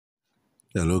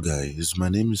Hello guys, my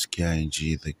name is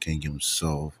KING, the king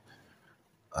himself,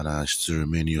 and I still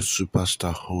remain your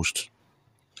superstar host.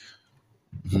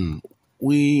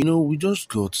 We just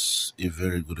got a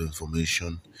very good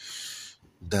information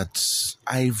that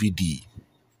IVD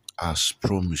has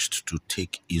promised to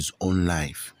take his own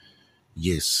life.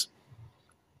 Yes,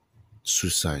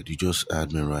 suicide. You just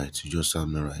had me right. You just had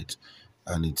me right.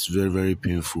 And it's very, very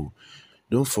painful.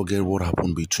 Don't forget what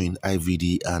happened between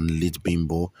IVD and late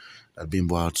Bimbo. That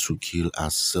Bimbo had to kill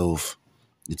herself.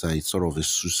 It's sort of a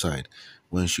suicide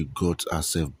when she got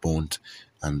herself burnt,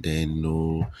 and then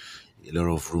a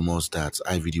lot of rumors that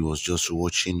IVD was just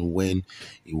watching when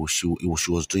she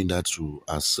was doing that to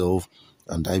herself,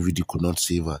 and IVD could not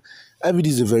save her. IVD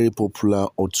is a very popular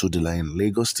auto dealer in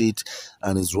Lagos State,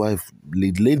 and his wife,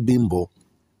 late Bimbo,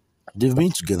 they've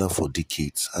been together for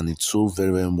decades, and it's so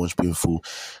very, very much painful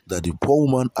that the poor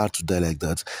woman had to die like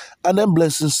that. And then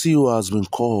Blessing CEO has been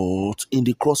caught in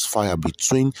the crossfire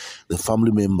between the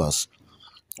family members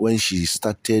when she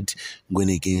started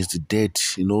going against the dead,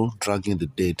 dragging the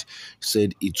dead.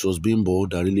 Said it was Bimbo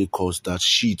that really caused that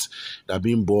shit. That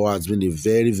Bimbo has been a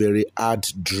very, very hard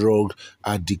drug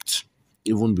addict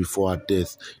even before her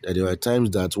death. That there were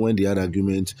times that when they had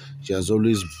argument, she has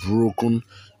always broken,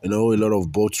 a lot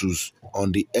of bottles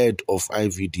on the head of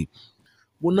IVD.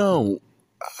 Well, now,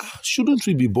 shouldn't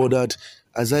we be bothered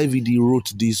as IVD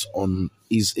wrote this on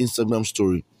his Instagram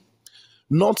story?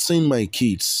 Not seeing my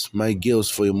kids, my girls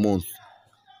for a month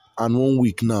and 1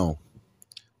 week now.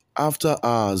 After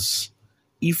hours,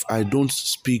 if I don't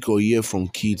speak or hear from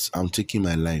kids, I'm taking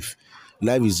my life.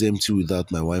 Life is empty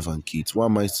without my wife and kids. Why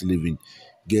am I still living?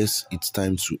 Guess it's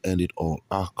time to end it all.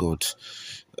 Ah, God.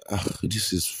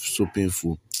 This is so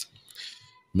painful.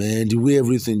 Man, the way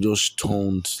everything just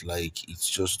turned, like, it's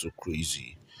just so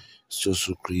crazy. It's just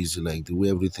so crazy, like, the way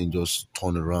everything just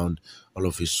turned around all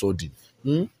of a sudden.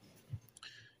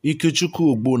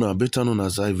 Ikechukwu Ogbonna, better known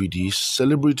as IVD,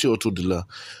 celebrity auto dealer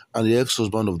and the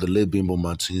ex-husband of the late Bimbo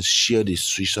Martins, shared a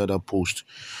suicidal post.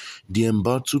 The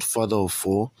embattled father of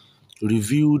four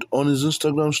revealed on his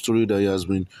Instagram story that he has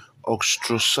been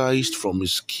ostracized from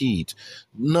his kid.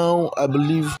 Now, I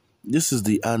believe this is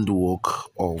the handwork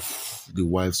of the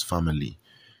wife's family.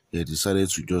 They decided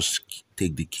to just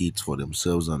take the kids for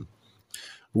themselves, and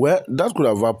well, that could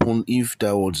have happened if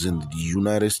that was in the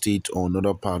United States or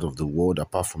another part of the world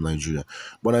apart from Nigeria.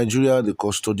 But Nigeria, the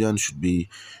custodian should be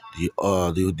the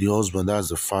husband, that's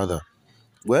the father.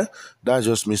 Well, that's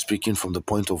just me speaking from the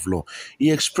point of law.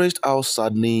 He expressed how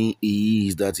saddening he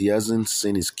is that he hasn't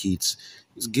seen his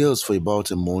girls, for about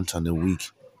a month and a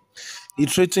week. He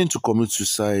threatened to commit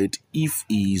suicide if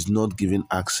he is not given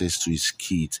access to his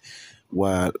kids.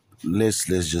 Well, let's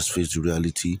just face the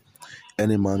reality.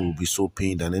 Any man will be so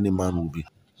pained, and any man will be.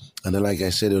 And then, like I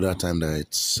said the other time, that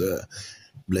it's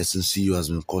Blessing CEO has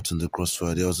been caught in the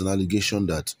crossfire. There was an allegation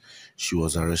that she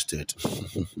was arrested.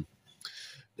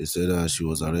 They said she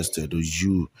was arrested.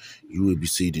 You will be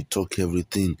saying they talk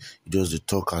everything. You just they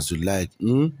talk as you like.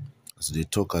 So they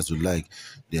talk as you like.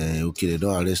 They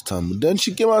don't arrest her. Then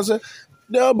she came and said,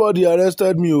 nobody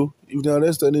arrested me. Oh. If they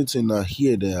arrest anything, now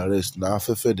here they arrest. Now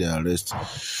Afefe they arrest.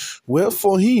 Well,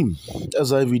 for him,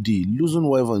 as IVD, losing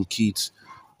wife and kids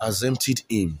has emptied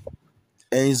him.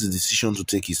 Hence the decision to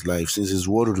take his life, since his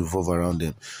world revolve around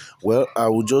him. Well, I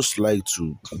would just like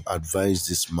to advise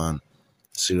this man,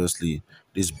 seriously,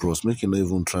 this bros, make him not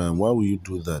even try. And why will you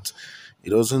do that? It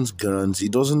doesn't guarantee.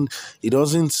 It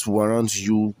doesn't warrant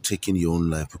you taking your own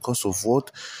life because of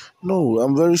what? No,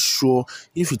 I'm very sure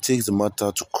if he takes the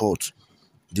matter to court,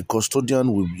 the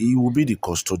custodian will be the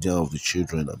custodian of the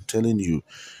children. I'm telling you.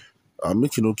 I'm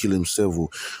making no kill himself. Oh.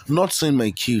 Not seeing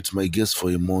my kids, my guests for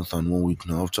a month and 1 week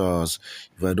now. After hours,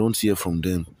 if I don't hear from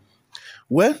them.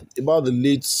 Well, about the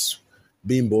late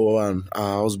Bimbo and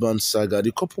her husband saga,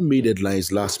 the couple made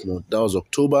headlines last month. That was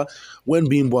October, when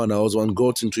Bimbo and her husband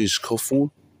got into a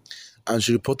scuffle, and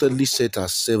she reportedly set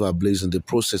herself ablaze in the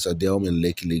process at their home in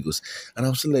Lekki, Lagos. And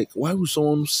I'm still like, why would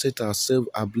someone set herself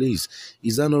ablaze?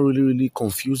 Is that not really, really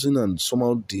confusing and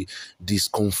somehow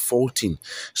discomforting?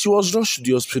 She was rushed to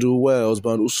the hospital where her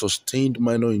husband, who sustained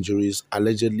minor injuries,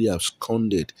 allegedly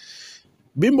absconded.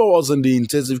 Bimbo was in the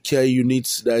intensive care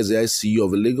unit, that is the ICU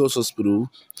of a Lagos hospital,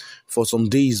 for some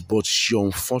days, but she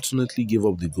unfortunately gave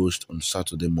up the ghost on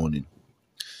Saturday morning.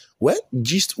 Well,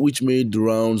 gist which made the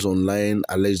rounds online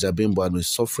alleged that Bimbo had been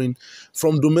suffering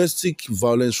from domestic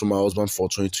violence from her husband for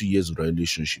 22 years of the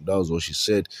relationship. That was what she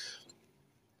said.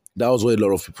 That was what a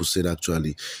lot of people said,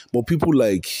 actually. But people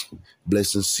like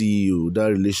Blessing CEO, that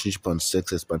relationship and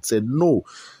sex expert, said no.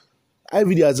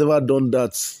 IVD has never done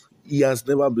that. he has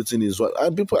never beaten his wife.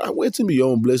 And people are waiting be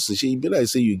your own blessing. She be like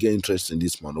say you get interest in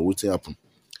this man or what happen.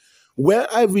 Where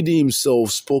IVD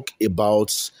himself spoke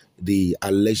about the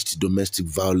alleged domestic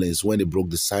violence when he broke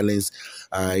the silence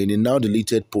in a now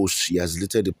deleted post. He has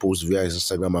deleted the post via his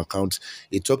Instagram account.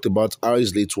 He talked about how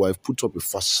his late wife put up a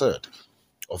facade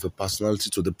of a personality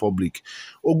to the public.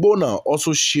 Ogbonna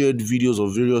also shared videos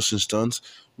of various instances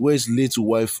where his late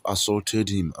wife assaulted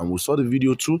him, and we saw the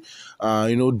video too.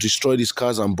 Destroyed his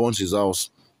cars and burnt his house.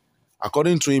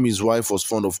 According to him, his wife was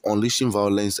fond of unleashing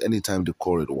violence anytime they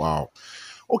quarreled. Wow.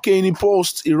 Okay, in the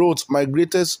post, he wrote, "My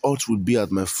greatest hurt would be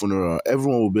at my funeral.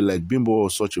 Everyone will be like, Bimbo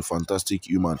was such a fantastic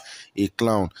human, a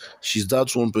clown. She's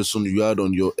that one person you had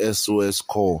on your SOS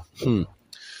call.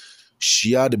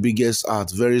 She had the biggest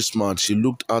heart, very smart. She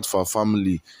looked out for her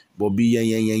family. Bobby, yeah.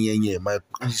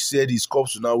 He said his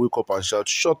corpse will now wake up and shout,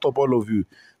 'Shut up, all of you,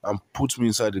 and put me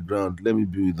inside the ground. Let me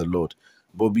be with the Lord.'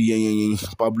 Bobby, yeah.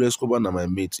 Pablo Escobar and my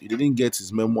mate. He didn't get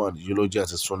his memoir and eulogy at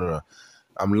his funeral.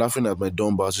 I'm laughing at my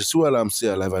dumb bars. You see, while I'm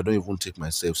still alive, I don't even take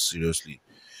myself seriously.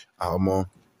 Na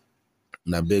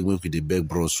beg make we dey beg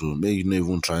bros, so make you not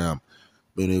even try am.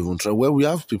 May not even try. Well, we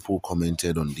have people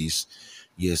commented on this.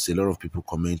 Yes, a lot of people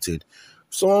commented.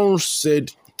 Someone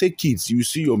said, "Take it. You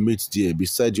see your mate there.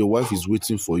 Beside your wife is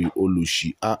waiting for you,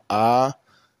 Olushi." That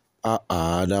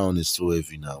one is so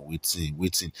heavy now.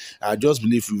 Waiting. I just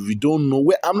believe we don't know.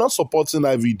 I'm not supporting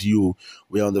that video.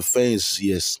 We're on the fence,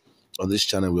 yes. On this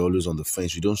channel, we're always on the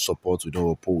fence. We don't support, we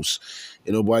don't oppose.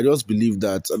 But I just believe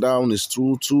that one is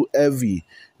too heavy.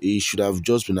 He should have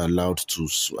just been allowed to.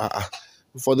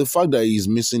 For the fact that he's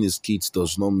missing his kids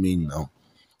does not mean now.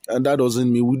 And that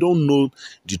doesn't mean we don't know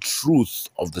the truth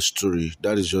of the story.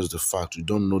 That is just the fact. We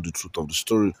don't know the truth of the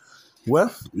story. Well,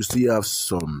 we still have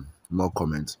some more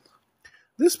comments.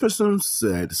 This person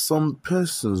said some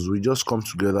persons will just come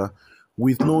together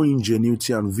with no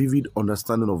ingenuity and vivid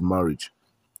understanding of marriage,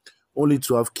 only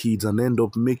to have kids and end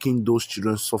up making those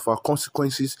children suffer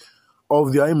consequences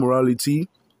of their immorality,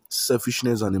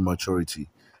 selfishness, and immaturity.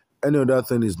 Any other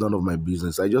thing is none of my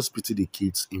business. I just pity the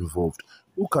kids involved,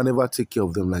 who can never take care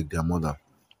of them like their mother.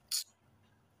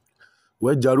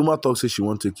 Well, Jaruma talks says she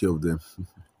won't take care of them.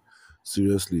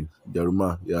 Seriously,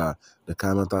 Jaruma, yeah, the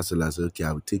commentator said, okay,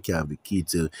 I will take care of the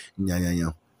kids.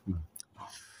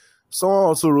 Someone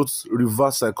also wrote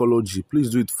reverse psychology. Please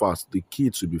do it fast. The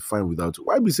kids will be fine without it.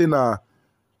 Why be saying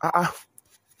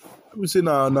we say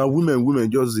now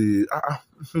women just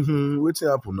waiting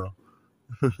happen now.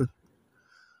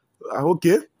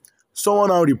 Okay. Someone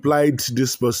now replied to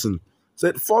this person.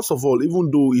 Said, first of all, even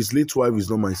though his late wife is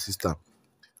not my sister,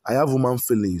 I have woman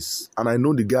feelings, and I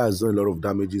know the guy has done a lot of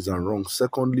damages and wrongs.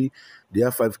 Secondly, they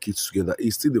have 5 kids together.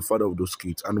 He's still the father of those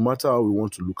kids, and no matter how we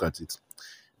want to look at it,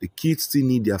 the kids still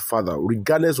need their father,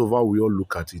 regardless of how we all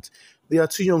look at it. They are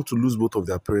too young to lose both of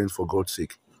their parents, for God's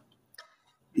sake.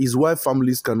 His wife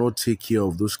families cannot take care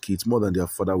of those kids more than their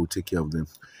father will take care of them.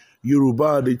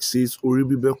 Yoruba adage says,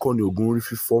 "Oribibe kon yogun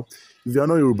rififo." If you are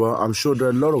not Yoruba, I'm sure there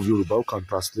are a lot of Yoruba who can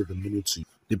translate the meaning to you.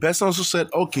 The person also said,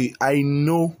 okay, I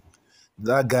know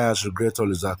that guy has regret all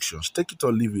his actions. Take it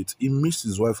or leave it. He missed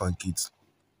his wife and kids.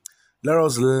 Let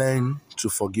us learn to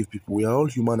forgive people. We are all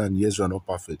human, and yes, we are not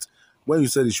perfect. When you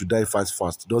said he should die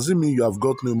fast, does it mean you have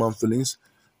got no human feelings?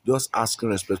 Just asking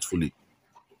respectfully.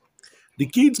 The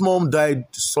kid's mom died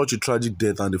such a tragic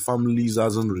death, and the family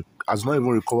has not even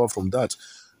recovered from that.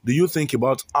 Do you think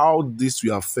about how this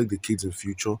will affect the kids in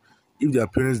future if their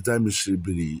parents die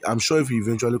miserably? I'm sure if he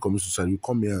eventually commits suicide, he'll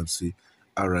come here and say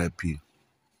R.I.P.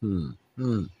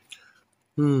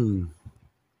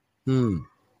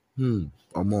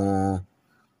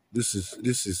 This is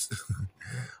this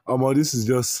is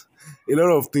just a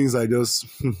lot of things. I just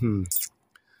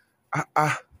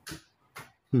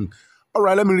All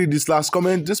right, let me read this last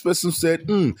comment. This person said,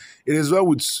 it is well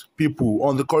with people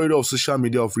on the corridor of social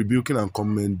media of rebuking and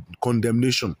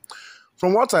condemnation.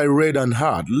 From what I read and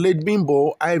heard, late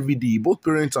Bimbo, IVD, both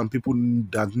parents and people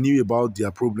that knew about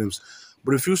their problems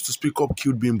but refused to speak up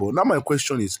killed Bimbo. Now my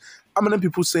question is, how many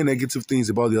people say negative things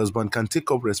about their husband can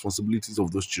take up responsibilities of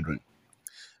those children?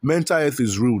 Mental health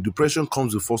is real. Depression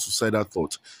comes before suicidal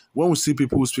thought. When we see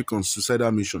people who speak on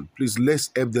suicidal mission, please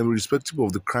let's help them irrespective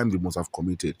of the crime they must have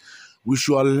committed. We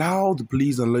should allow the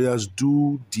police and lawyers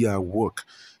do their work.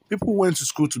 People went to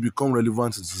school to become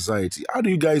relevant in society. How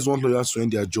do you guys want lawyers to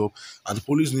end their job and the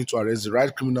police need to arrest the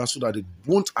right criminals so that they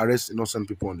won't arrest innocent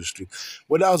people on the street?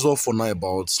 Well, that's all for now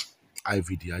about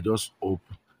IVD. I just hope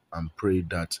and pray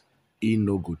that he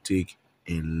no go take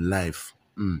in life.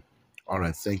 All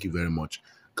right, thank you very much.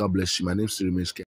 God bless you. My name is Sirimeske.